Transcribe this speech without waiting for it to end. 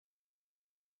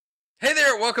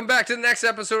there. Welcome back to the next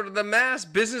episode of the Mass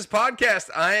Business Podcast.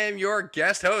 I am your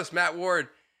guest host, Matt Ward.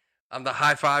 I'm the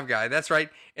high five guy. That's right.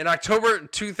 In October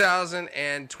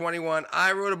 2021,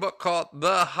 I wrote a book called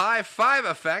The High Five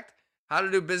Effect, How to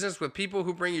Do Business with People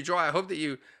Who Bring You Joy. I hope that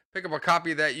you pick up a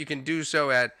copy of that. You can do so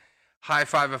at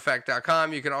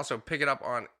highfiveeffect.com. You can also pick it up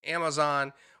on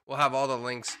Amazon. We'll have all the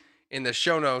links in the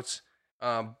show notes,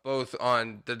 both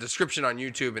on the description on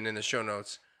YouTube and in the show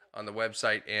notes on the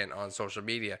website and on social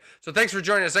media. So thanks for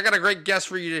joining us. I got a great guest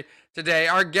for you today.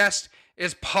 Our guest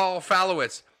is Paul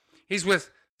Falowitz. He's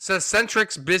with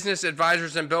Centrix Business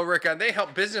Advisors in Billerica. They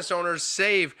help business owners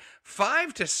save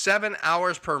 5 to 7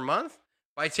 hours per month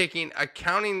by taking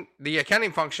the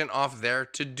accounting function off their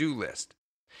to-do list.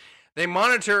 They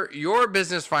monitor your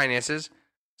business finances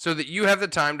so that you have the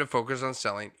time to focus on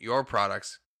selling your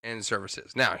products and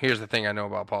services. Now, here's the thing I know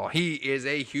about Paul. He is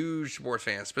a huge sports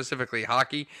fan, specifically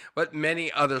hockey, but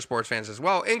many other sports fans as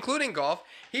well, including golf.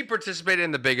 He participated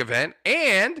in the big event,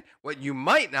 and what you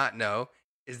might not know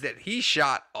is that he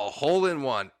shot a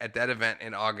hole-in-one at that event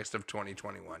in August of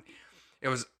 2021. It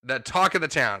was the talk of the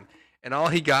town, and all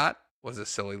he got was a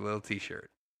silly little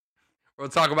t-shirt. We'll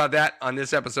talk about that on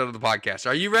this episode of the podcast.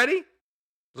 Are you ready?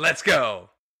 Let's go.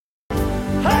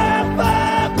 High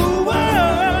five the world.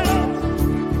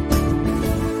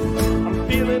 I'm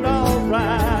feeling all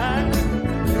right.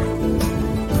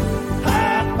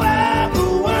 High five the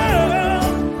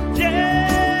world.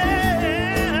 Yeah.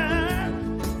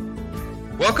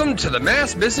 Welcome to the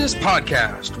Mass Business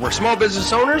Podcast, where small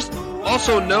business owners,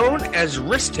 also known as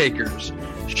risk takers,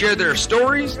 share their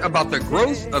stories about the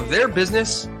growth of their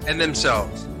business and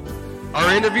themselves.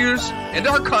 Our interviews and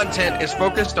our content is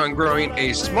focused on growing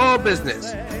a small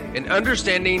business and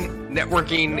understanding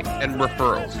networking and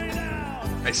referrals.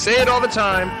 I say it all the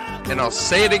time, and I'll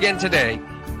say it again today.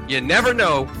 You never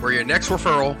know where your next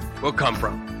referral will come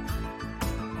from.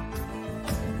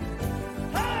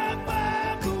 High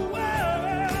five the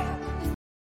world.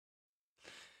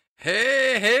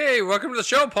 Hey, welcome to the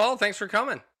show, Paul. Thanks for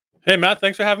coming. Hey, Matt,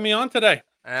 thanks for having me on today.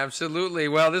 Absolutely.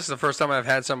 Well, this is the first time I've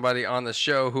had somebody on the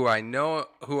show who I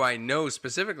know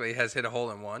specifically has hit a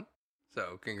hole in one.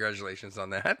 So congratulations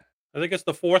on that. I think it's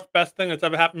the fourth best thing that's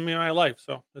ever happened to me in my life,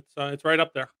 so it's right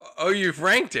up there. Oh, you've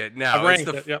ranked it now. I've ranked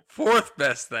it's the it, yep. fourth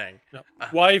best thing. Yep.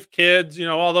 Wife, kids,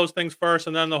 all those things first,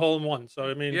 and then the hole in one. So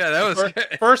I mean, Yeah, that was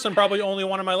first and probably only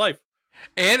one in my life.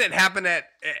 And it happened at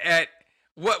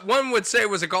what one would say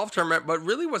was a golf tournament, but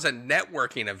really was a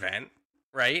networking event,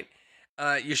 right?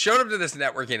 You showed up to this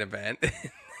networking event,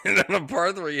 and on a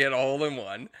par three, you hit a hole in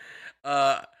one.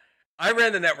 I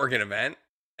ran the networking event,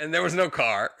 and there was no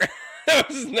car. there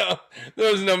was no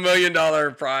 $1 million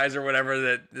prize or whatever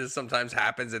that sometimes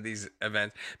happens at these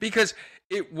events, because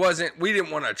we didn't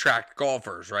want to attract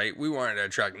golfers, right? We wanted to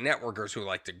attract networkers who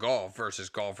like to golf versus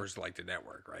golfers who like to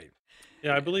network, right?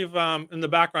 Yeah, I believe in the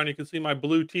background you can see my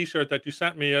blue T-shirt that you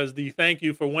sent me as the thank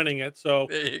you for winning it. So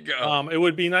There you go. it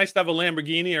would be nice to have a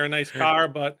Lamborghini or a nice car,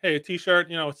 but hey, a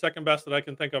T-shirt, it's second best that I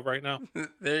can think of right now.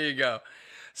 There you go.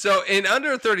 So in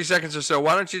under 30 seconds or so,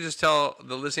 why don't you just tell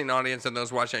the listening audience and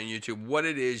those watching on YouTube what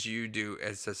it is you do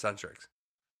at Centrix?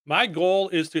 My goal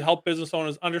is to help business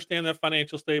owners understand their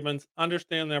financial statements,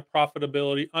 understand their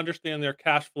profitability, understand their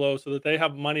cash flow so that they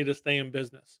have money to stay in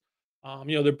business.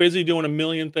 They're busy doing a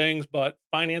million things, but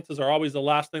finances are always the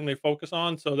last thing they focus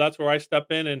on. So that's where I step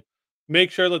in and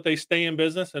make sure that they stay in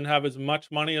business and have as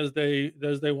much money as they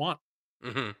want.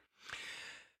 Mm-hmm.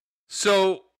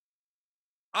 So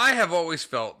I have always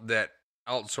felt that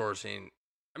outsourcing,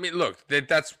 look,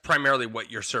 that's primarily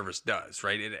what your service does,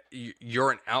 right?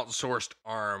 You're an outsourced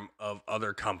arm of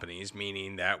other companies,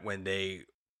 meaning that when they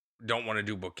don't want to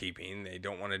do bookkeeping, they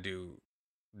don't want to do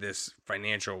this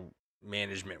financial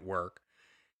management work,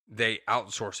 they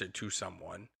outsource it to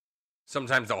someone.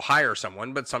 Sometimes they'll hire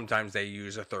someone, but sometimes they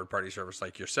use a third-party service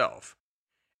like yourself.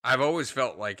 I've always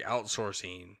felt like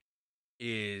outsourcing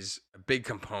is a big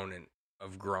component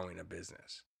of growing a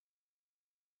business.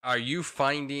 Are you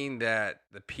finding that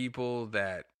the people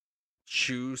that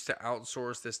choose to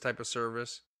outsource this type of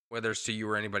service, whether it's to you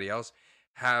or anybody else,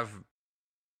 have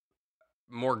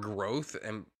more growth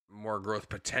and more growth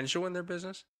potential in their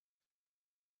business?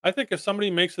 I think if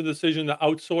somebody makes a decision to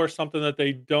outsource something that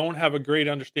they don't have a great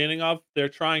understanding of, they're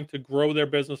trying to grow their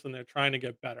business and they're trying to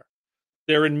get better.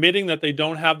 They're admitting that they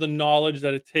don't have the knowledge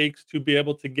that it takes to be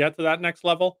able to get to that next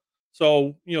level.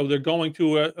 So, they're going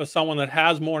to someone that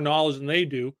has more knowledge than they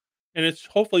do, and it's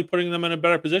hopefully putting them in a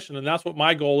better position. And that's what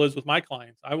my goal is with my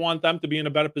clients. I want them to be in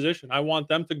a better position. I want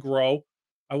them to grow.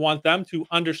 I want them to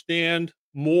understand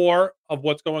more of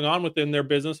what's going on within their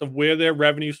business, of where their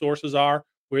revenue sources are,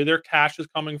 where their cash is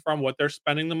coming from, what they're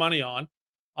spending the money on.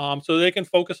 so they can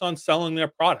focus on selling their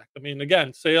product. I mean,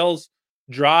 again, sales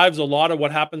drives a lot of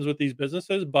what happens with these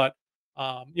businesses, but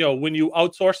when you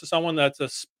outsource to someone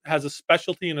has a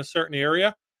specialty in a certain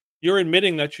area, you're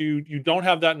admitting that you don't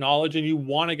have that knowledge and you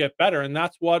want to get better, and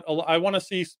that's what I want to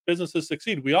see businesses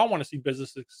succeed. We all want to see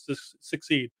businesses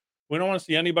succeed. We don't want to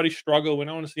see anybody struggle. We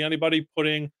don't want to see anybody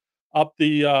putting up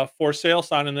the for sale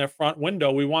sign in their front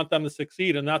window. We want them to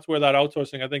succeed, and that's where that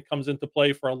outsourcing I think comes into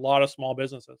play for a lot of small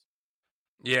businesses.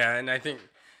 Yeah, and I think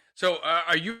so.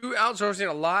 Are you outsourcing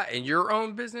a lot in your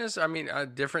own business? I mean,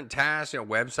 different tasks,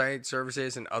 website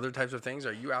services and other types of things.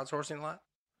 Are you outsourcing a lot?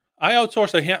 I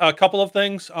outsource a couple of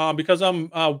things because I'm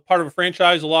part of a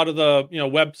franchise. A lot of the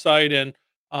website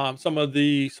and some of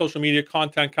the social media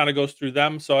content kind of goes through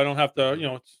them, so I don't have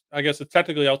to. I guess it's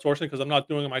technically outsourcing because I'm not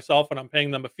doing it myself and I'm paying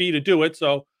them a fee to do it.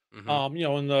 So, Hmm.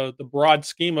 in the broad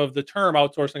scheme of the term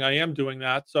outsourcing, I am doing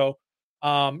that. So,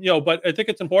 but I think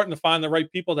it's important to find the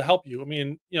right people to help you. I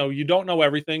mean, you don't know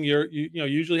everything. You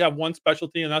usually have one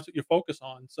specialty and that's what you focus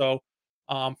on. So,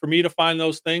 for me to find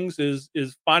those things is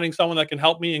finding someone that can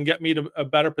help me and get me to a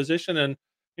better position. And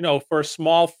for a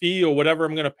small fee or whatever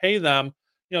I'm going to pay them,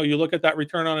 you look at that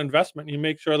return on investment and you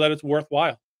make sure that it's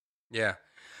worthwhile. Yeah.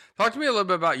 Talk to me a little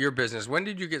bit about your business. When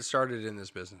did you get started in this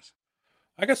business?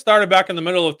 I got started back in the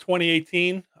middle of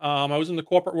 2018. I was in the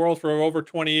corporate world for over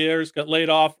 20 years, got laid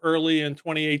off early in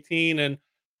 2018,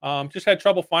 and just had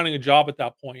trouble finding a job at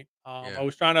that point. Yeah. I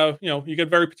was trying to, you get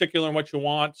very particular in what you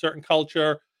want, certain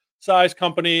culture, size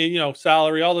company,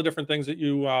 salary, all the different things that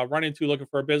you run into looking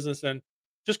for a business, and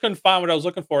just couldn't find what I was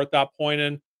looking for at that point.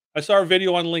 And I saw a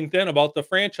video on LinkedIn about the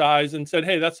franchise and said,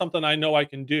 hey, that's something I know I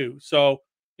can do. So,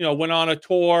 went on a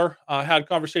tour, had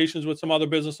conversations with some other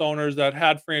business owners that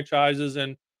had franchises,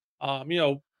 and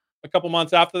a couple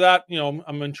months after that,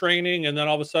 I'm in training, and then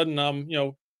all of a sudden,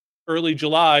 early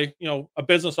July, a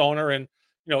business owner, and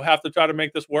have to try to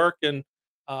make this work, and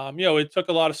it took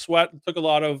a lot of sweat, it took a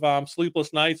lot of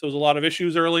sleepless nights. There was a lot of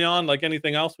issues early on, like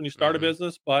anything else when you start a Hmm.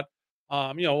 business, but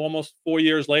almost 4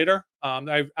 years later, I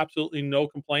have absolutely no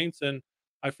complaints, and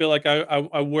I feel like I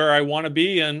where I want to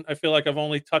be, and I feel like I've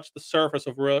only touched the surface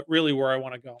of really where I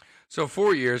want to go. So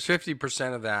 4 years,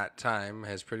 50% of that time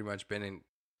has pretty much been in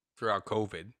throughout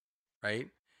COVID, right?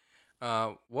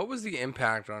 What was the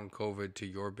impact on COVID to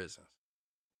your business?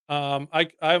 I'm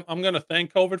going to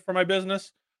thank COVID for my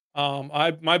business.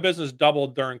 My business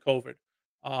doubled during COVID.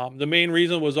 The main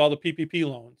reason was all the PPP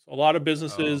loans. A lot of Oh,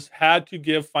 businesses had to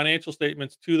give financial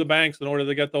statements to the banks in order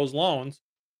to get those loans.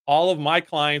 All of my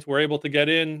clients were able to get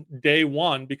in day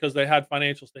one because they had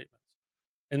financial statements.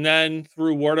 And then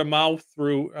through word of mouth,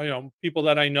 through people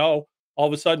that I know, all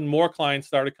of a sudden more clients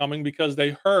started coming because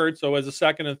they heard. So as the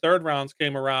second and third rounds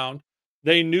came around,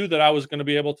 they knew that I was going to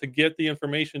be able to get the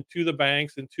information to the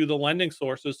banks and to the lending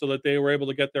sources so that they were able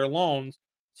to get their loans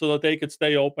so that they could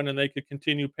stay open and they could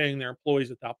continue paying their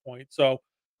employees at that point. So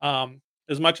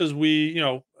as much as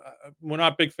we're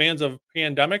not big fans of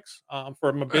pandemics,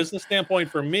 from a business standpoint,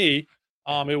 for me,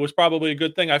 it was probably a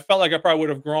good thing. I felt like I probably would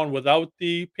have grown without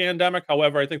the pandemic.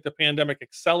 However, I think the pandemic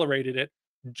accelerated it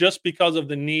just because of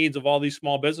the needs of all these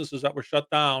small businesses that were shut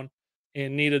down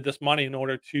and needed this money in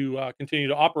order to continue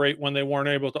to operate when they weren't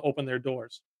able to open their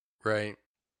doors. right.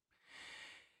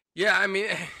 Yeah, I mean,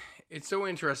 it's so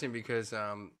interesting because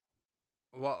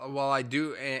while I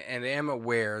do and am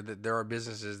aware that there are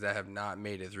businesses that have not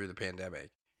made it through the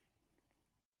pandemic,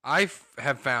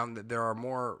 have found that there are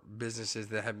more businesses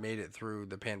that have made it through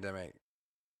the pandemic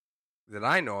that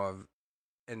I know of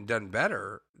and done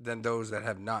better than those that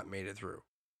have not made it through.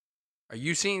 Are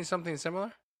you seeing something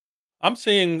similar? I'm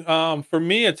seeing, for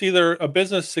me, it's either a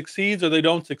business succeeds or they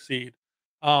don't succeed.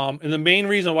 And the main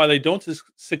reason why they don't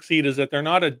succeed is that they're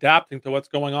not adapting to what's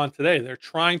going on today. They're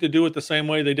trying to do it the same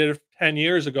way they did it 10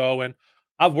 years ago. And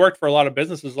I've worked for a lot of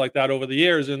businesses like that over the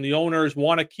years, and the owners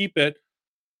want to keep it,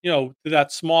 to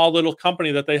that small little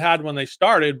company that they had when they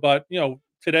started. But,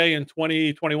 today in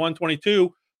 2021,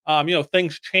 22,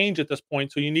 things change at this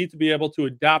point. So you need to be able to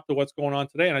adapt to what's going on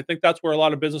today. And I think that's where a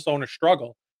lot of business owners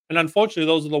struggle. And unfortunately,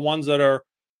 those are the ones that are,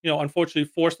 unfortunately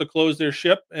forced to close their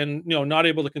ship and, not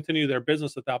able to continue their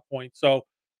business at that point. So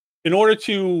in order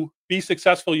to be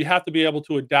successful, you have to be able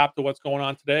to adapt to what's going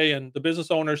on today. And the business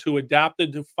owners who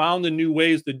adapted, who found the new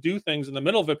ways to do things in the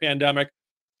middle of a pandemic,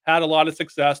 had a lot of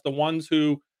success. The ones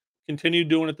who continued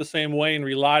doing it the same way and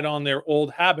relied on their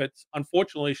old habits,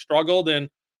 unfortunately, struggled, and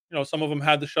some of them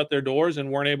had to shut their doors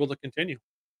and weren't able to continue.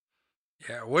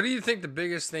 Yeah. What do you think the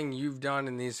biggest thing you've done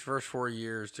in these first 4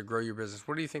 years to grow your business?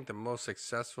 What do you think the most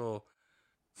successful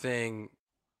thing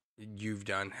you've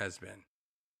done has been?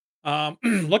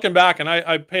 Looking back, and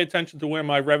I pay attention to where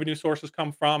my revenue sources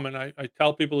come from, and I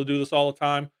tell people to do this all the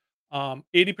time.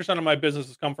 80% of my business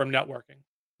has come from networking.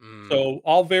 Mm. So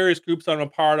all various groups that I'm a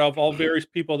part of, all various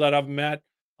people that I've met,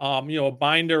 a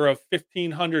binder of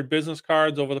 1,500 business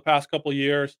cards over the past couple of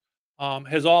years,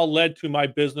 has all led to my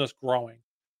business growing.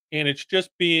 And it's just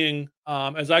being,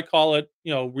 as I call it,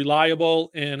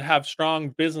 reliable and have strong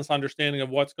business understanding of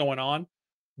what's going on.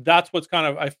 That's what's kind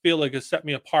of, I feel like, has set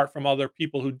me apart from other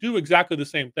people who do exactly the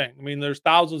same thing. I mean, there's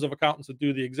thousands of accountants that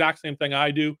do the exact same thing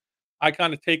I do. I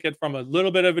kind of take it from a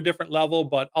little bit of a different level,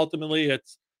 but ultimately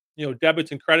it's,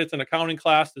 debits and credits and accounting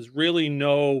class. There's really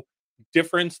no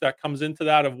difference that comes into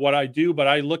that of what I do, but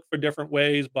I look for different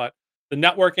ways. But the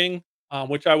networking,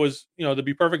 which I was, to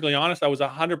be perfectly honest, I was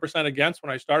 100% against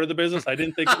when I started the business. I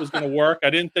didn't think it was going to work.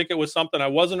 I didn't think it was something. I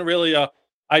wasn't really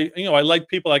I like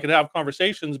people I could have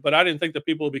conversations, but I didn't think that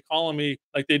people would be calling me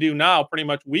like they do now, pretty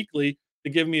much weekly, to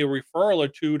give me a referral or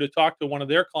two to talk to one of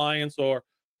their clients or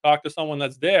talk to someone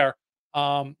that's there.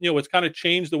 It's kind of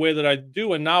changed the way that I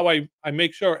do. And now I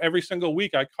make sure every single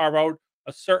week I carve out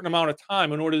a certain amount of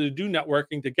time in order to do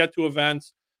networking, to get to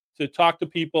events, to talk to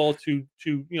people, to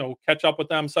catch up with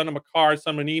them, send them a card,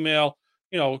 send them an email,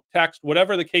 text,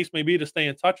 whatever the case may be, to stay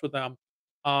in touch with them,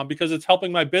 because it's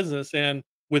helping my business. And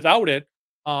without it,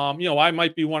 I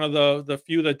might be one of the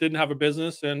few that didn't have a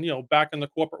business and back in the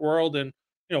corporate world and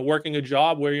working a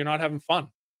job where you're not having fun.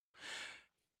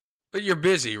 But you're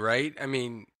busy, right? I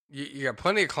mean, you got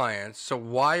plenty of clients. So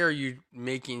why are you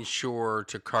making sure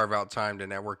to carve out time to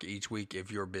network each week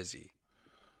if you're busy?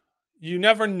 You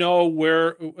never know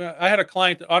where. I had a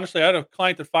client. Honestly, I had a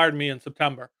client that fired me in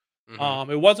September. Hmm.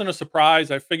 It wasn't a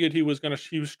surprise. I figured he was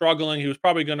struggling. He was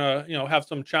probably gonna, have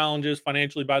some challenges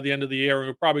financially by the end of the year. We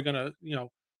were probably gonna,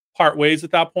 part ways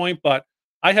at that point. But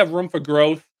I have room for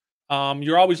growth.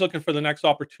 You're always looking for the next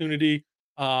opportunity.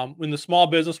 In the small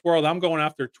business world, I'm going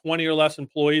after 20 or less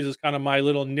employees is kind of my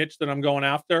little niche that I'm going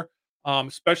after.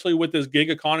 Especially with this gig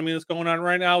economy that's going on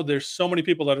right now. There's so many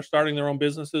people that are starting their own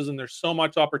businesses, and there's so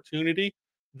much opportunity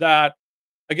that,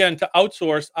 again, to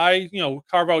outsource, I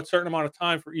carve out a certain amount of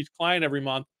time for each client every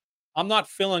month. I'm not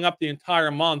filling up the entire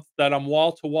month that I'm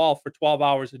wall to wall for 12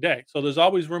 hours a day. So there's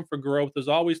always room for growth. There's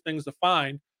always things to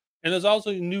find, and there's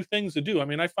also new things to do. I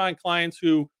mean, I find clients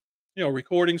who,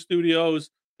 recording studios,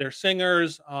 they're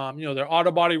singers, their auto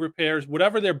body repairs,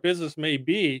 whatever their business may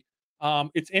be.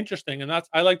 It's interesting, and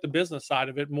I like the business side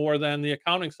of it more than the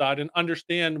accounting side, and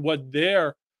understand what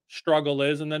their struggle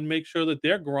is, and then make sure that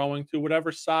they're growing to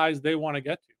whatever size they want to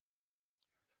get to.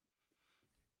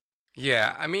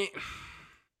 Yeah, I mean,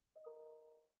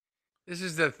 this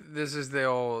is the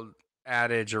old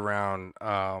adage around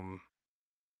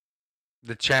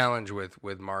the challenge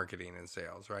with marketing and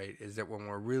sales, right? Is that when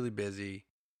we're really busy,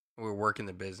 we're working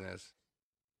the business,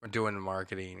 we're doing the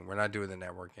marketing, we're not doing the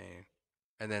networking,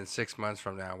 and then 6 months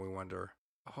from now we wonder,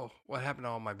 oh, what happened to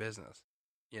all my business?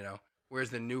 You know, where's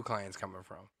the new clients coming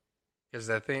from? Because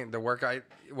the thing, the work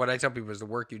what I tell people is the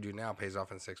work you do now pays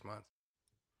off in 6 months.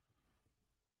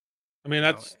 I mean,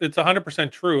 You know, it's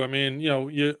 100% true. I mean,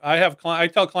 I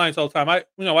tell clients all the time.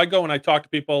 I go and I talk to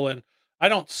people, and I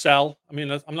don't sell. I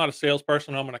mean, I'm not a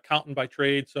salesperson. I'm an accountant by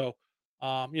trade, so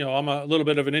I'm a little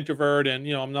bit of an introvert, and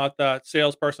I'm not that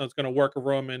salesperson that's going to work a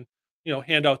room and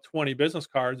hand out 20 business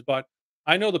cards. But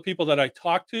I know the people that I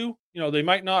talk to. They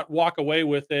might not walk away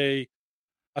with a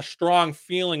strong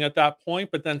feeling at that point,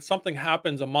 but then something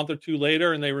happens a month or two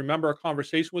later, and they remember a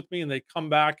conversation with me, and they come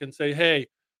back and say, "Hey,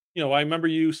 I remember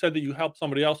you said that you helped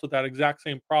somebody else with that exact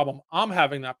same problem. I'm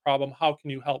having that problem. How can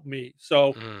you help me?"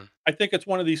 So mm, I think it's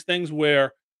one of these things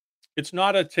where it's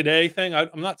not a today thing.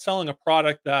 I'm not selling a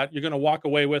product that you're going to walk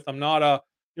away with. I'm not a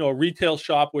retail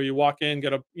shop where you walk in,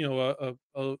 get a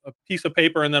piece of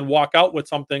paper, and then walk out with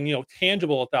something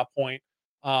tangible at that point.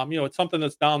 It's something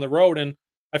that's down the road, and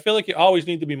I feel like you always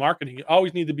need to be marketing. You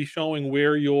always need to be showing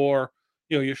where your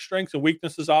strengths and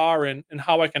weaknesses are, and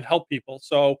how I can help people.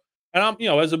 So, and I'm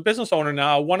as a business owner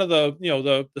now, one of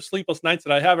the sleepless nights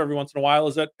that I have every once in a while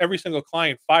is that every single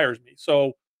client fires me.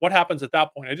 So what happens at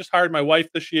that point? I just hired my wife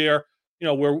this year.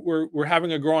 We're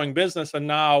having a growing business, and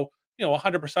now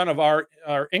 100% of our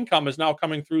income is now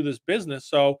coming through this business.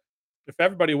 So if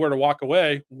everybody were to walk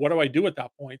away, what do I do at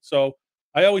that point? So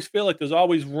I always feel like there's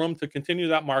always room to continue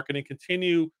that marketing,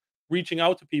 continue reaching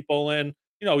out to people. And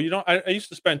you don't. I used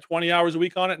to spend 20 hours a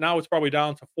week on it. Now it's probably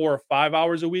down to 4 or 5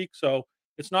 hours a week. So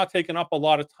it's not taking up a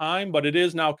lot of time, but it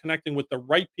is now connecting with the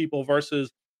right people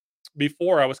versus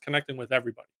before I was connecting with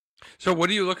everybody. so what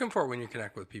are you looking for when you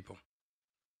connect with people?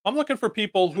 I'm looking for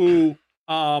people who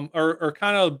are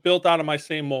kind of built out of my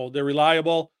same mold. They're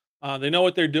reliable. They know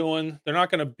what they're doing. They're not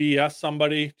going to BS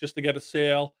somebody just to get a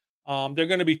sale. They're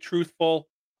going to be truthful.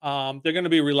 They're going to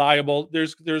be reliable.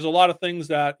 There's a lot of things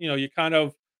that you kind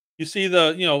of you see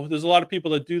there's a lot of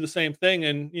people that do the same thing,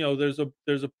 and there's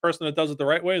a person that does it the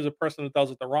right way. There's a person that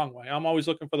does it the wrong way. I'm always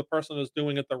looking for the person that's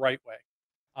doing it the right way.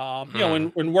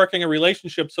 Hmm. When working a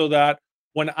relationship, so that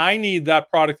when I need that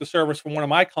product or service from one of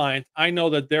my clients, I know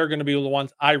that they're going to be the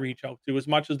ones I reach out to as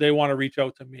much as they want to reach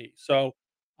out to me. So,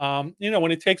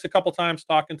 when it takes a couple times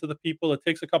talking to the people, it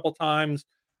takes a couple times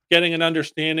getting an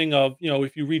understanding of,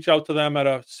 if you reach out to them at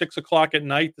a 6 o'clock at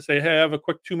night to say, hey, I have a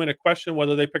quick 2 minute question,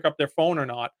 whether they pick up their phone or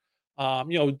not.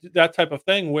 That type of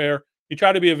thing where you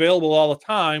try to be available all the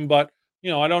time, but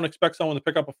I don't expect someone to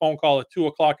pick up a phone call at 2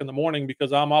 o'clock in the morning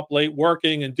because I'm up late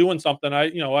working and doing something. I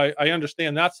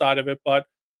understand that side of it, but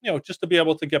just to be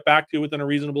able to get back to you within a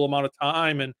reasonable amount of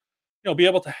time and be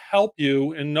able to help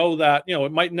you and know that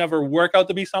it might never work out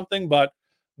to be something, but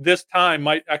this time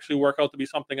might actually work out to be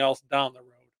something else down the road.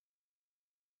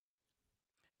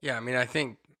 Yeah, I mean, I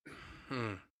think.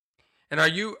 Hmm. And are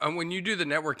you when you do the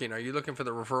networking, are you looking for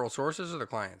the referral sources or the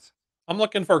clients? I'm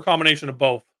looking for a combination of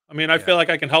both. I mean, I Yeah. feel like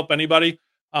I can help anybody,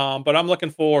 but I'm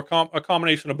looking for a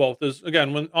combination of both. There's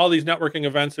again, when all these networking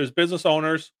events, there's business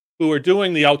owners who are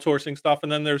doing the outsourcing stuff,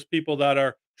 and then there's people that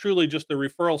are truly just the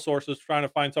referral sources trying to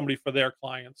find somebody for their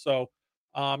clients. So,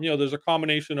 there's a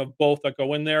combination of both that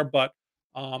go in there. But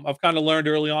I've kind of learned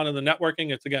early on in the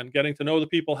networking, it's again getting to know the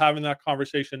people, having that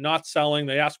conversation, not selling.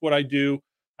 They ask what I do,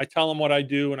 I tell them what I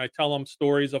do, and I tell them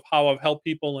stories of how I've helped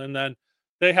people, and then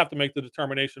they have to make the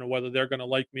determination of whether they're going to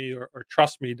like me or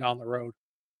trust me down the road.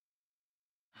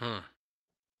 Hmm.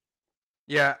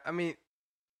 Yeah, I mean,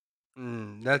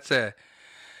 that's a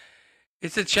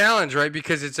it's a challenge, right?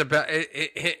 Because it's about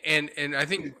and I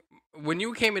think when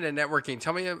you came into networking,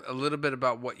 tell me a little bit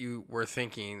about what you were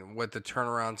thinking, what the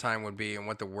turnaround time would be, and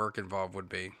what the work involved would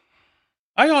be.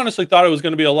 I honestly thought it was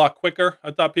going to be a lot quicker.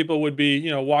 I thought people would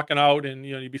be, walking out and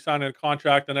you'd be signing a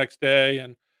contract the next day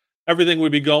and everything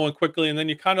would be going quickly. And then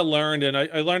you kind of learned, and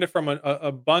I learned it from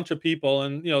a bunch of people,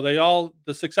 and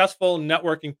the successful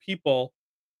networking people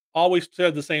always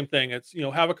said the same thing. It's,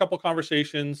 have a couple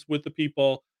conversations with the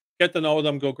people, get to know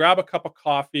them, go grab a cup of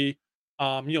coffee,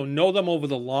 know them over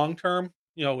the long term.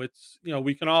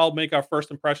 We can all make our first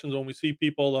impressions when we see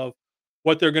people of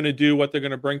what they're going to do, what they're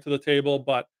going to bring to the table.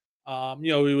 But,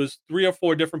 it was three or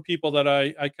four different people that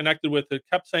I connected with that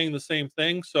kept saying the same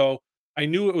thing. So I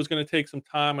knew it was going to take some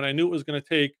time and I knew it was going to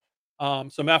take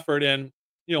some effort. And,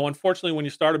 unfortunately, when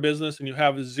you start a business and you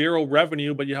have zero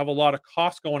revenue, but you have a lot of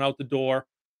costs going out the door,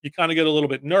 you kind of get a little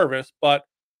bit nervous. But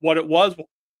what it was,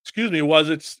 excuse me, was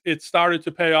it started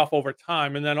to pay off over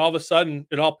time, and then all of a sudden,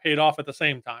 it all paid off at the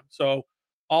same time. So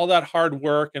all that hard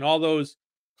work and all those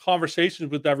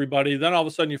conversations with everybody, then all of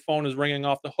a sudden your phone is ringing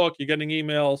off the hook. You're getting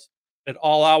emails at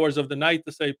all hours of the night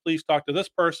to say, please talk to this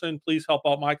person, please help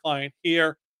out my client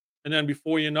here. And then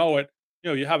before you know it,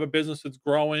 you have a business that's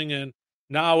growing, and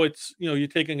now it's, you're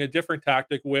taking a different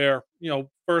tactic where,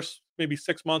 first maybe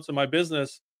 6 months of my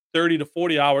business, 30 to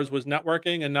 40 hours was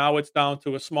networking, and now it's down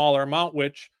to a smaller amount,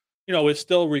 which is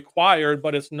still required,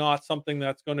 but it's not something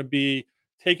that's going to be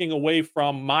taking away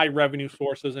from my revenue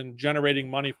sources and generating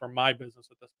money for my business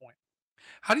at this point.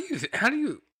 How do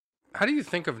you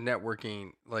think of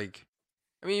networking? Like,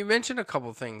 I mean, you mentioned a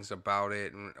couple things about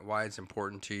it and why it's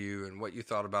important to you and what you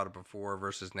thought about it before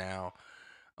versus now.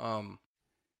 Um,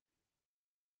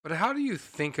 but how do you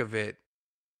think of it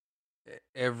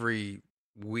every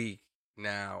week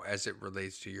now as it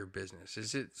relates to your business?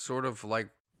 Is it sort of like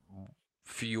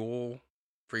fuel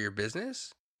for your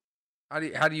business? How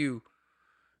do you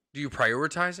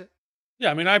prioritize it?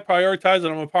 Yeah, I mean, I prioritize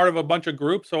it. I'm a part of a bunch of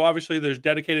groups, so obviously there's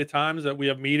dedicated times that we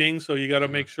have meetings. So you got to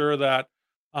Hmm. make sure that,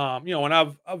 and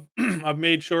I've I've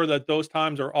made sure that those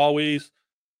times are always,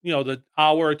 the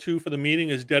hour or two for the meeting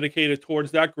is dedicated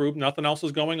towards that group. Nothing else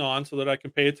is going on, so that I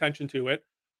can pay attention to it.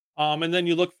 And then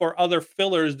you look for other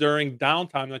fillers during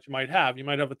downtime that you might have. You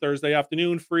might have a Thursday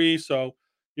afternoon free, so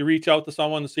you reach out to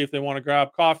someone to see if they want to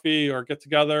grab coffee or get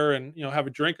together and have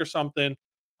a drink or something.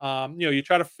 You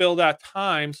try to fill that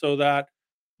time so that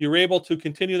you're able to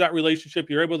continue that relationship,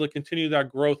 you're able to continue that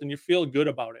growth, and you feel good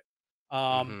about it.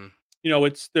 Um, Hmm.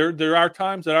 it's there are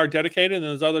times that are dedicated, and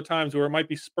there's other times where it might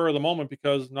be spur of the moment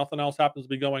because nothing else happens to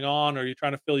be going on, or you're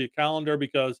trying to fill your calendar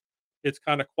because it's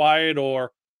kind of quiet,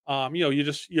 or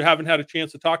you haven't had a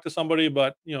chance to talk to somebody,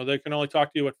 but they can only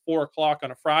talk to you at 4 o'clock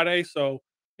on a Friday. So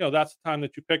that's the time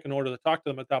that you pick in order to talk to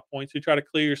them at that point. So you try to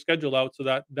clear your schedule out so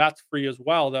that that's free as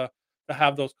well to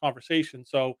have those conversations.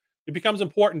 So it becomes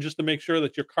important just to make sure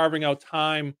that you're carving out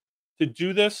time to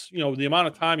do this, the amount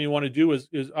of time you want to do is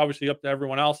obviously up to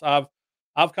everyone else.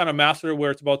 I've kind of mastered it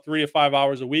where it's about 3 to 5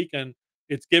 hours a week, and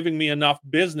it's giving me enough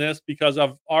business because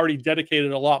I've already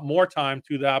dedicated a lot more time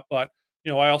to that. But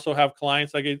I also have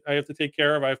clients I have to take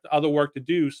care of. I have other work to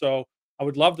do. So I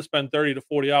would love to spend 30 to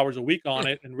 40 hours a week on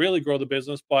it and really grow the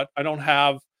business, but I don't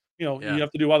have, you Yeah.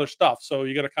 have to do other stuff. So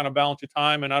you got to kind of balance your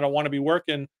time. And I don't want to be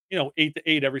working, 8 to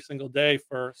 8 every single day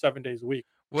for 7 days a week.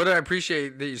 What I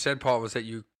appreciate that you said, Paul, was that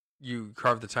you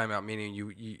carved the time out, meaning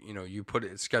you put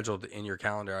it scheduled in your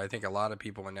calendar. I think a lot of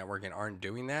people in networking aren't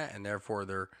doing that, and therefore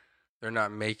they're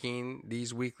not making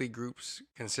these weekly groups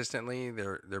consistently.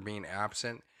 They're being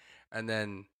absent, and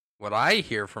then what I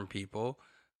hear from people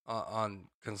on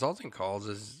consulting calls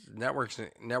is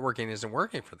networking isn't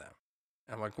working for them.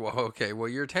 I'm like, well, okay, well,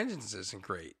 your attendance isn't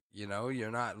great.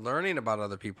 You're not learning about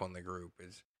other people in the group.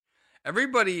 Is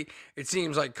everybody? It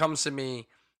seems like comes to me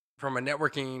from a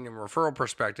networking and referral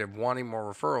perspective, wanting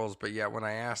more referrals, but yet when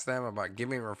I ask them about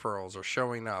giving referrals or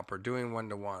showing up or doing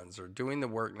one-to-ones or doing the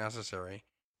work necessary,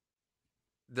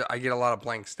 I get a lot of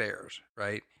blank stares,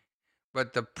 right?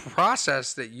 But the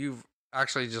process that you've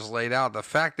actually just laid out, the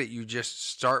fact that you just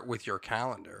start with your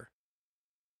calendar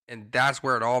and that's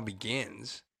where it all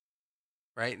begins,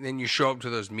 right? And then you show up to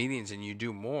those meetings and you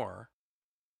do more.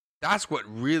 That's what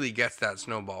really gets that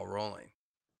snowball rolling.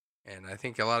 And I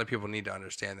think a lot of people need to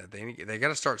understand that they got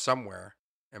to start somewhere.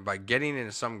 And by getting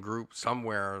into some group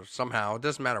somewhere, somehow, it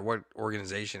doesn't matter what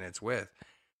organization it's with,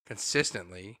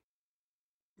 consistently,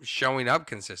 showing up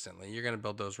consistently, you're going to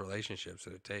build those relationships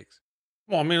that it takes.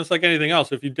 Well, I mean, it's like anything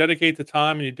else. If you dedicate the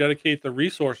time and you dedicate the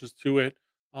resources to it,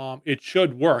 it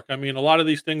should work. I mean, a lot of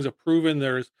these things are proven.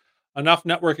 There's enough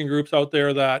networking groups out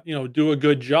there that do a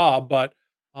good job. But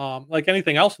like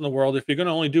anything else in the world, if you're going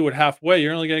to only do it halfway,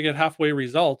 you're only going to get halfway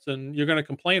results, and you're going to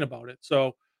complain about it.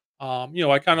 So,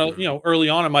 I kind of early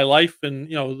on in my life, and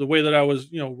the way that I was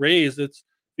raised, it's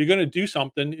if you're going to do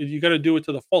something, you got to do it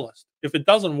to the fullest. If it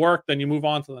doesn't work, then you move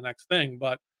on to the next thing.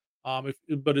 But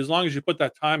as long as you put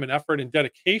that time and effort and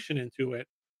dedication into it,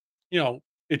 you know,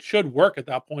 it should work at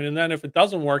that point. And then if it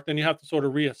doesn't work, then you have to sort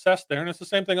of reassess there. And it's the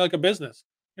same thing like a business.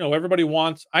 Everybody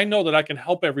wants, I know that I can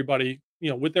help everybody,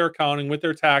 with their accounting, with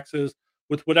their taxes,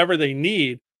 with whatever they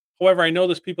need. However, I know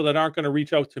there's people that aren't going to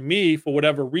reach out to me for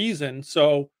whatever reason.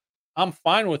 So I'm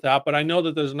fine with that, but I know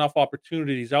that there's enough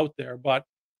opportunities out there. But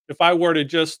if I were to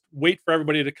just wait for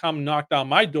everybody to come knock down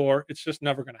my door, it's just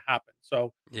never going to happen.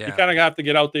 So you Yeah. kind of have to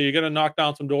get out there. You got to knock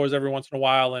down some doors every once in a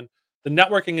while. And the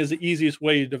networking is the easiest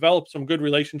way to develop some good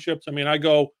relationships. I mean, I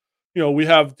go, we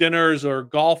have dinners or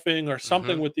golfing or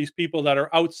something Mhm. with these people that are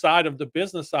outside of the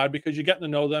business side because you're getting to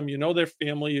know them, their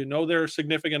family, their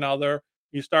significant other,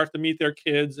 you start to meet their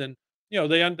kids, and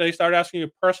they start asking you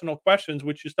personal questions,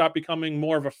 which you start becoming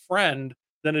more of a friend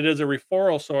than it is a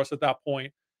referral source at that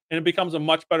point, and it becomes a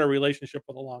much better relationship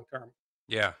for the long term.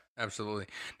 Yeah, absolutely.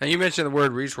 Now you mentioned the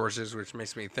word resources, which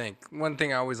makes me think. One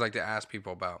thing I always like to ask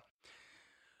people about: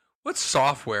 what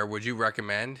software would you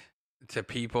recommend to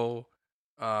people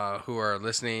who are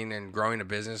listening and growing a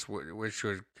business, which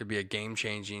could be a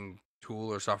game-changing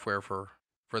tool or software for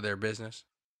their business?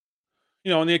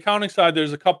 On the accounting side,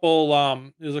 there's a couple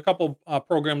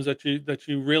programs that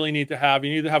you really need to have.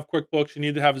 You need to have QuickBooks, you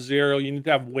need to have Xero, you need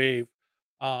to have Wave.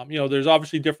 There's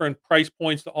obviously different price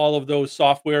points to all of those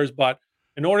softwares, but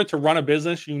in order to run a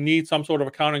business, you need some sort of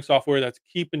accounting software that's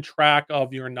keeping track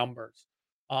of your numbers.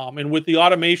 And with the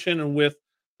automation and with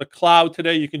the cloud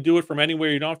today, you can do it from anywhere.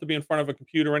 You don't have to be in front of a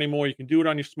computer anymore. You can do it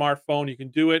on your smartphone. You can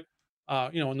do it,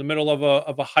 in the middle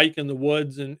of a hike in the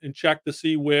woods, and check to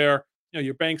see where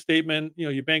your bank statement,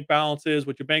 your bank balance is,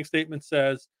 what your bank statement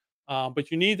says. But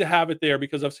you need to have it there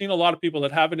because I've seen a lot of people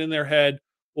that have it in their head,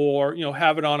 or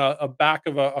have it on a back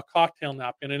of a cocktail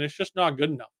napkin, and it's just not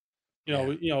good enough.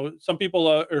 Yeah. Some people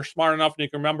are smart enough and you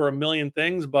can remember a million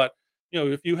things, but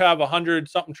if you have 100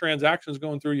 something transactions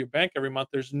going through your bank every month,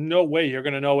 there's no way you're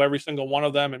going to know every single one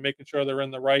of them and making sure they're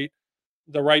in the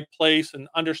right place and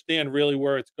understand really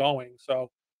where it's going. So,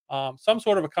 some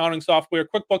sort of accounting software.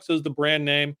 QuickBooks is the brand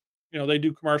name. They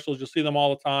do commercials. You'll see them all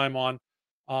the time on,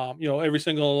 every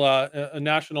single a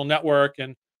national network.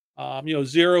 And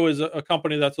Xero is a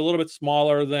company that's a little bit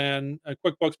smaller than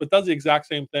QuickBooks, but does the exact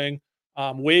same thing.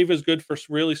 Wave is good for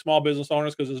really small business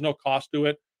owners because there's no cost to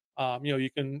it. You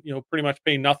can pretty much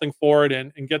pay nothing for it,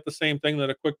 and get the same thing that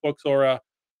a QuickBooks or a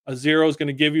Xero is going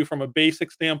to give you from a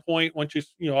basic standpoint. Once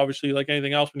obviously, like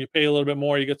anything else, when you pay a little bit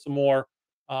more, you get some more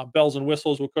bells and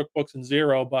whistles with QuickBooks and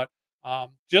Xero. But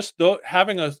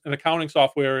having an accounting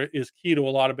software is key to a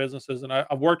lot of businesses. And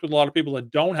I've worked with a lot of people that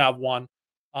don't have one,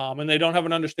 and they don't have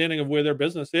an understanding of where their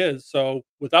business is. So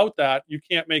without that, you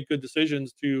can't make good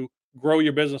decisions to grow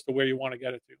your business to where you want to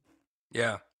get it to.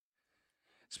 Yeah.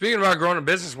 Speaking about growing a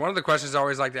business, one of the questions I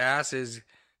always like to ask is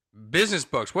business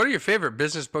books. What are your favorite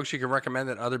business books you can recommend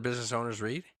that other business owners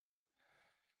read?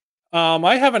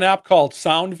 I have an app called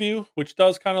SoundView, which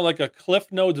does kind of like a Cliff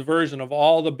Notes version of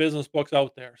all the business books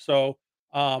out there. So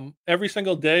every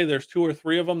single day, there's 2 or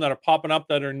 3 of them that are popping up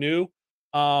that are new.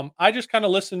 I just kind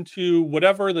of listen to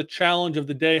whatever the challenge of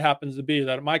the day happens to be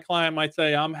that my client might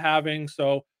say I'm having.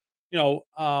 So,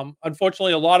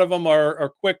 unfortunately, a lot of them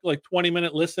are quick, like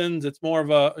 20-minute listens. It's more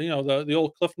of a, the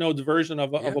old Cliff Notes version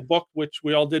of Yeah. a book, which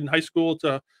we all did in high school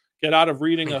to get out of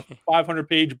reading a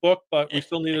 500-page book, but we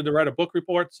still needed to write a book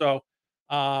report. So,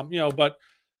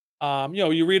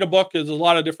 you read a book, there's a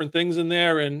lot of different things in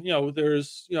there. And, you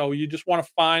just want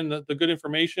to find the good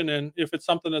information. And if it's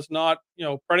something that's not,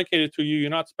 predicated to you, you're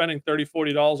not spending $30,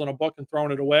 $40 on a book and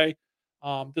throwing it away.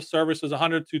 This service is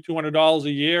 $100 to $200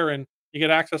 a year, and you get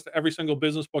access to every single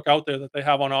business book out there that they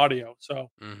have on audio.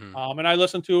 So, Mm-hmm. and I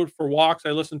listen to it for walks.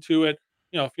 I listen to it,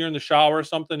 if you're in the shower or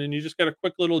something, and you just get a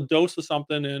quick little dose of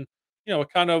something, and it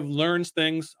kind of learns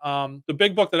things. The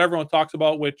big book that everyone talks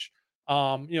about, which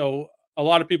a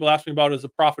lot of people ask me about, is the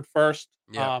Profit First.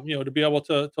 Yeah. To be able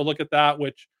to look at that,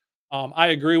 which I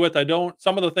agree with. I don't.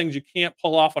 Some of the things you can't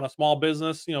pull off on a small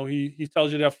business. He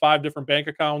tells you to have 5 different bank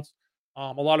accounts.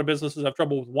 A lot of businesses have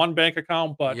trouble with one bank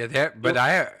account, but But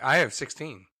I have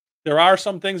 16. there are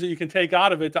some things that you can take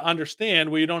out of it to understand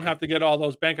where you don't have to get all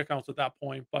those bank accounts at that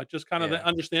point. But just kind of the Yeah.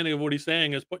 understanding of what he's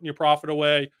saying is putting your profit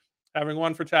away, having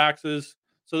one for taxes,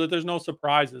 so that there's no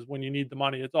surprises when you need the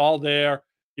money. It's all there.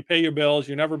 You pay your bills.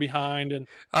 You're never behind. And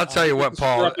I'll tell you it what, doesn't screw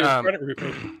Paul. up your credit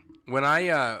repayment. When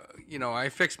I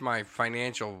fixed my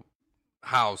financial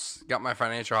house, got my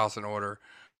financial house in order,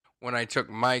 when I took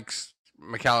Mike's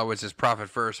Michalowicz's Profit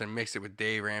First and mixed it with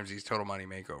Dave Ramsey's Total Money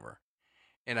Makeover.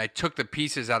 And I took the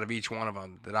pieces out of each one of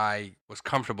them that I was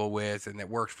comfortable with and that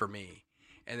worked for me.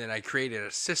 And then I created a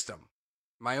system,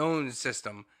 my own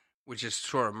system, which is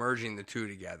sort of merging the two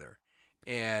together.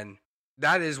 And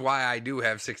that is why I do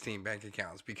have 16 bank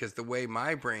accounts, because the way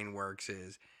my brain works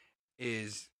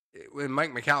is when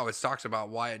Mike Michalowicz talks about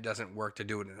why it doesn't work to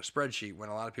do it in a spreadsheet, when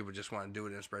a lot of people just want to do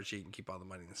it in a spreadsheet and keep all the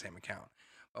money in the same account.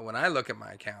 But when I look at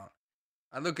my account,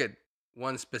 I look at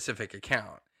one specific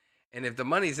account. And if the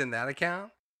money's in that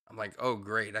account, I'm like, oh,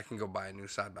 great, I can go buy a new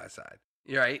side-by-side,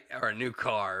 right? Or a new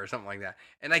car or something like that.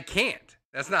 And I can't.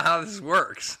 That's not how this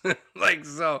works.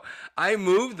 So I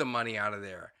move the money out of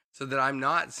there so that I'm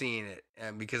not seeing it,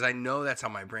 and because I know that's how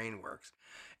my brain works.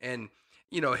 And,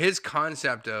 his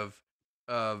concept of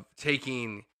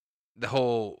taking the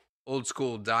whole old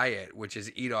school diet, which is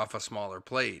eat off a smaller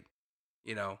plate,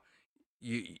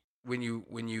 when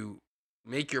you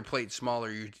make your plate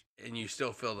smaller, and you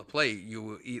still fill the plate, you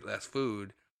will eat less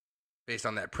food based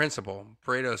on that principle,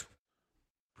 Pareto's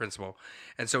principle.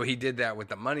 And so he did that with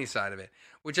the money side of it,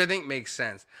 which I think makes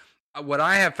sense. What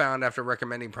I have found after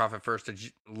recommending Profit First to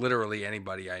literally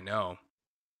anybody I know,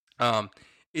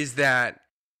 is that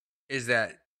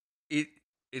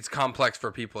it's complex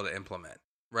for people to implement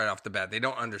right off the bat. They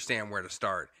don't understand where to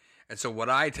start. And so what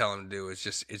I tell them to do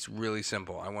is it's really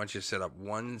simple. I want you to set up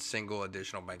one single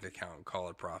additional bank account and call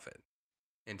it Profit,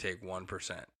 and take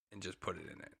 1% and just put it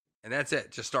in it. And that's it.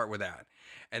 Just start with that.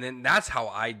 And then that's how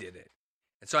I did it.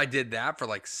 And so I did that for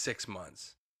like 6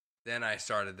 months. Then I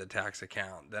started the tax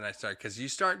account. Because you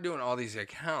start doing all these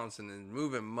accounts and then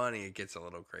moving money, it gets a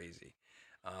little crazy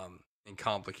and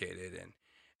complicated.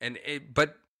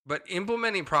 But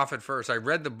implementing Profit First, I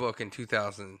read the book in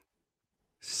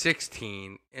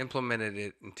 2016, implemented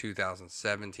it in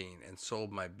 2017, and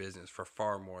sold my business for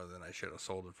far more than I should have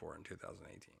sold it for in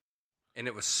 2018. And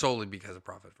it was solely because of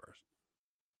Profit First.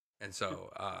 And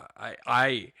so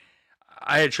I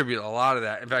attribute a lot of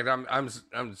that. In fact,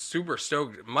 I'm super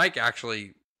stoked. Mike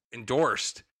actually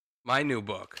endorsed my new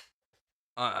book,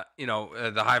 The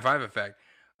High Five Effect.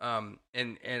 And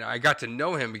I got to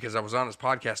know him because I was on his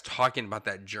podcast talking about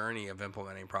that journey of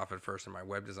implementing Profit First in my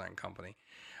web design company.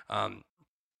 I'm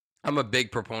a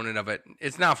big proponent of it.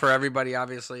 It's not for everybody,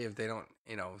 obviously, if they don't,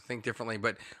 think differently.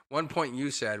 But one point you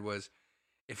said was,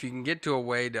 if you can get to a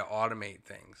way to automate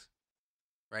things,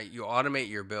 right? You automate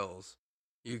your bills.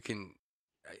 You can,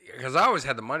 because I always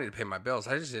had the money to pay my bills.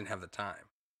 I just didn't have the time.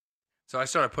 So I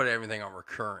started putting everything on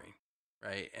recurring,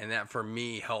 right? And that for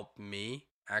me helped me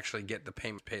actually get the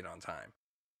payment paid on time.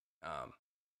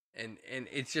 And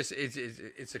it's just,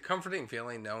 it's a comforting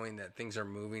feeling knowing that things are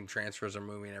moving, transfers are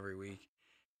moving every week.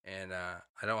 And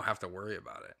I don't have to worry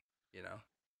about it,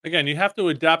 Again, you have to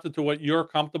adapt it to what you're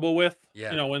comfortable with.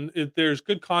 Yeah. And there's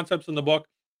good concepts in the book.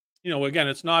 again,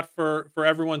 it's not for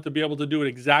everyone to be able to do it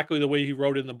exactly the way he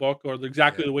wrote it in the book or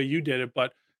exactly Yeah. the way you did it,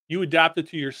 but you adapt it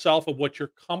to yourself of what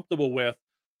you're comfortable with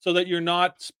so that you're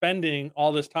not spending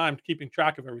all this time keeping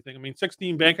track of everything. I mean,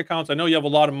 16 bank accounts. I know you have a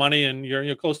lot of money and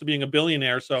you're close to being a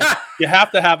billionaire, so you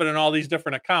have to have it in all these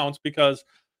different accounts because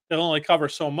they'll only cover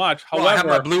so much. Well, I have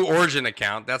my However, Blue Origin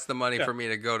account. That's the money Yeah. for me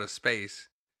to go to space.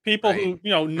 people Right.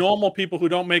 who, normal people who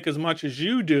don't make as much as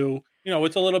you do,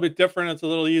 it's a little bit different. It's a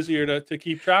little easier to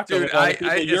keep track of. Dude, with all the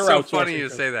people it's you're so funny outsourcing you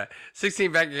to. say that.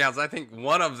 16 bank accounts. I think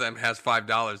one of them has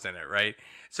 $5 in it, right?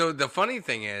 So the funny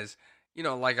thing is,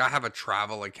 like I have a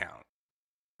travel account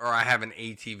or I have an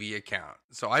ATV account.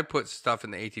 So I put stuff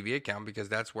in the ATV account because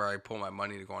that's where I pull my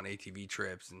money to go on ATV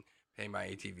trips and pay my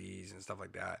ATVs and stuff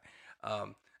like that.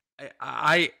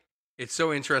 It's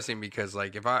so interesting because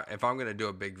like if I'm gonna do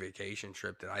a big vacation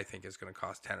trip that I think is gonna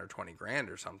cost 10 or 20 grand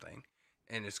or something,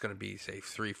 and it's gonna be say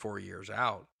 3-4 years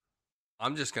out,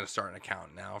 I'm just gonna start an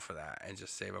account now for that and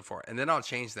just save it for it. And then I'll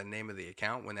change the name of the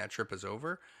account when that trip is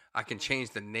over. I can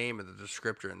change the name of the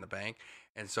descriptor in the bank,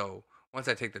 and so once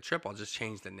I take the trip, I'll just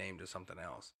change the name to something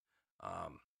else.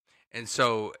 And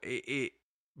so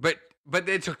but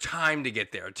it took time to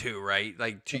get there too, right?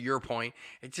 Like to your point,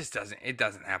 it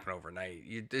doesn't happen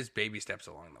overnight. There's baby steps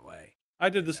along the way. I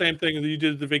did the same thing that you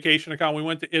did the vacation account. We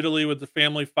went to Italy with the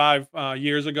family 5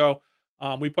 years ago.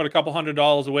 We put a couple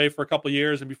 $100 away for a couple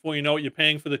years, and before you know it, you're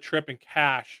paying for the trip in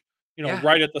cash, Yeah.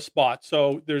 right at the spot.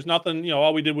 So there's nothing,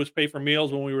 all we did was pay for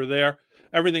meals when we were there.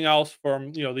 Everything else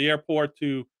from, the airport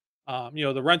to,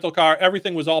 the rental car,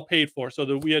 everything was all paid for. So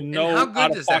that we had no And how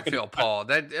good does that out-of-pocket feel, expense. Paul?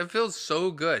 That it feels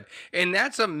so good. And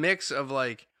that's a mix of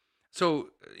like, so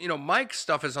Mike's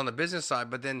stuff is on the business side,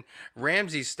 but then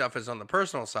Ramsey's stuff is on the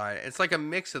personal side. It's like a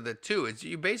mix of the two.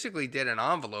 You basically did an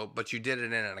envelope, but you did it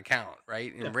in an account,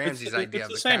 right? And Yeah, Ramsey's idea it's of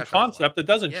the the same cash envelope. concept. It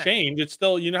doesn't Yeah. change. It's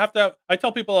still, have to I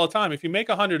tell people all the time, if you make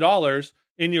 $100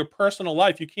 in your personal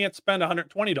life, you can't spend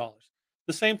 $120.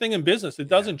 The same thing in business. It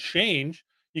doesn't change.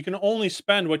 You can only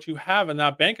spend what you have in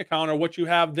that bank account or what you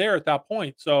have there at that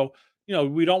point. So,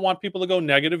 we don't want people to go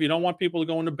negative. You don't want people to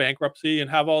go into bankruptcy and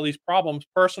have all these problems,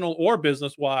 personal or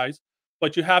business wise,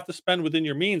 but you have to spend within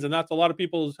your means. And that's a lot of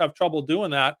people have trouble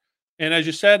doing that. And as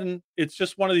you said, and it's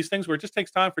just one of these things where it just takes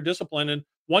time for discipline. And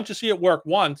once you see it work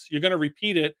once, you're going to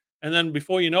repeat it. And then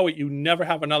before you know it, you never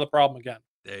have another problem again.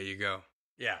 There you go.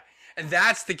 Yeah. And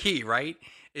that's the key, right?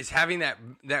 Is having that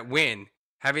win,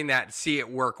 having that see it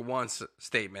work once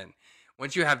statement.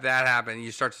 Once you have that happen,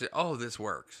 you start to say, oh, this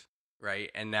works,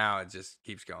 right? And now it just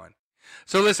keeps going.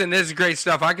 So listen, this is great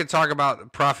stuff. I could talk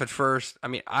about profit first. I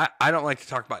mean, I don't like to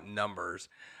talk about numbers,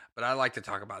 but I like to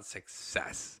talk about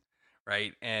success,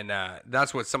 right? And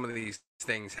that's what some of these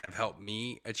things have helped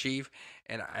me achieve.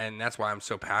 And that's why I'm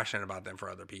so passionate about them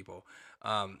for other people.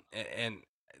 And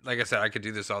like I said, I could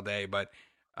do this all day, but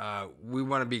we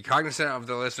want to be cognizant of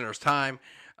the listener's time.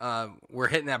 We're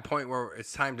hitting that point where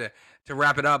it's time to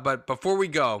wrap it up. But before we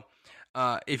go,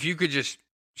 if you could just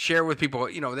share with people,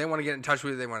 they want to get in touch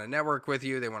with you, they want to network with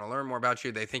you, they want to learn more about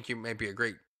you, they think you may be a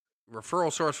great referral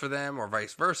source for them or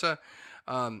vice versa.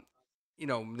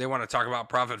 They want to talk about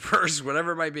profit first,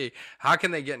 whatever it might be. How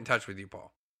can they get in touch with you,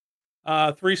 Paul?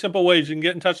 3 simple ways. You can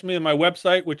get in touch with me on my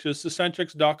website, which is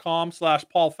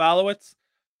Cicentrix.com/Paul Falowitz.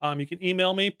 You can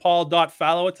email me,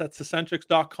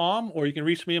 paul.falowitz@cicentrix.com, or you can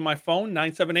reach me on my phone,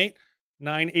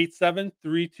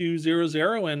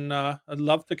 978-987-3200. And I'd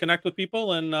love to connect with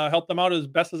people and help them out as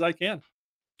best as I can.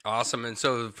 Awesome. And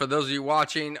so for those of you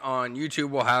watching on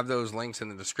YouTube, we'll have those links in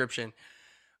the description.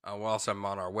 We'll also have them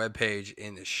on our webpage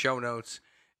in the show notes.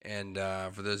 And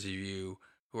for those of you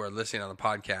who are listening on the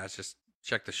podcast, just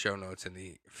check the show notes in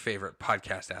the favorite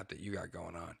podcast app that you got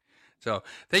going on. So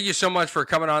thank you so much for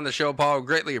coming on the show, Paul.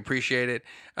 Greatly appreciate it.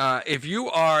 If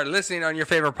you are listening on your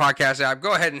favorite podcast app,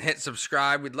 go ahead and hit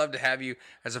subscribe. We'd love to have you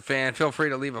as a fan. Feel free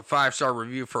to leave a 5-star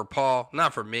review for Paul.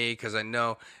 Not for me, because I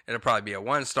know it'll probably be a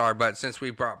 1-star, but since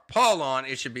we brought Paul on,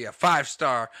 it should be a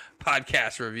 5-star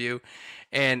podcast review.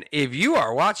 And if you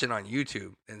are watching on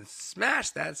YouTube, then smash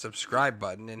that subscribe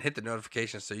button and hit the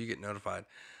notifications so you get notified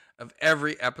of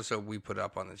every episode we put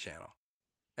up on the channel.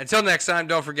 Until next time,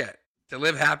 don't forget to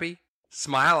live happy,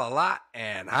 smile a lot,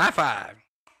 and high five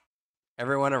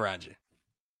everyone around you.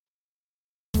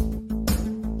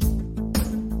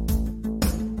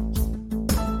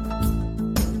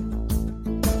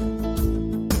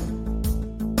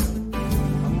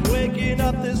 I'm waking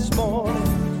up this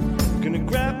morning, gonna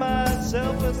grab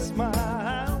myself a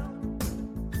smile.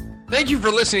 Thank you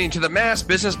for listening to the Mass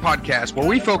Business Podcast, where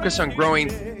we focus on growing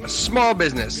a small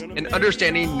business and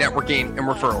understanding networking and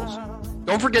referrals.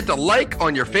 Don't forget to like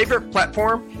on your favorite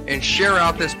platform and share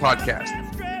out this podcast.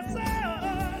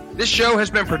 This show has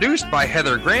been produced by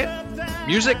Heather Grant.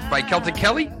 Music by Celtic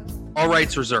Kelly. All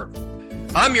rights reserved.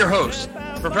 I'm your host,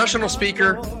 professional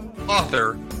speaker,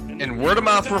 author, and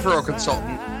word-of-mouth referral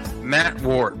consultant, Matt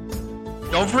Ward.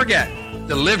 Don't forget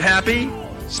to live happy,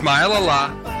 smile a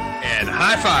lot, and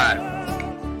high five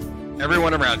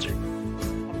everyone around you.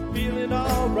 Feeling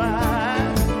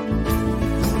alright.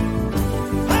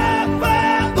 High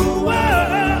five the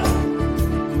world.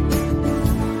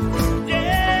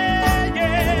 Yeah,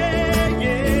 yeah,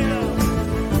 yeah.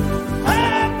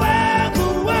 High five the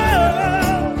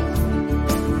world.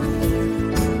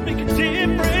 Make a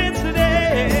difference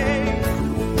today.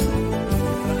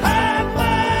 High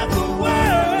five the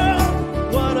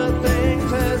world. What a thing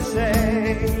to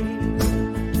say.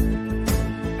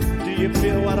 Do you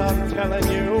feel what I'm telling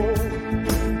you?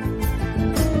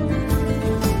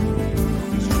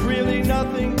 There's really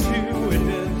nothing to it.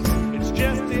 It's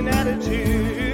just an attitude.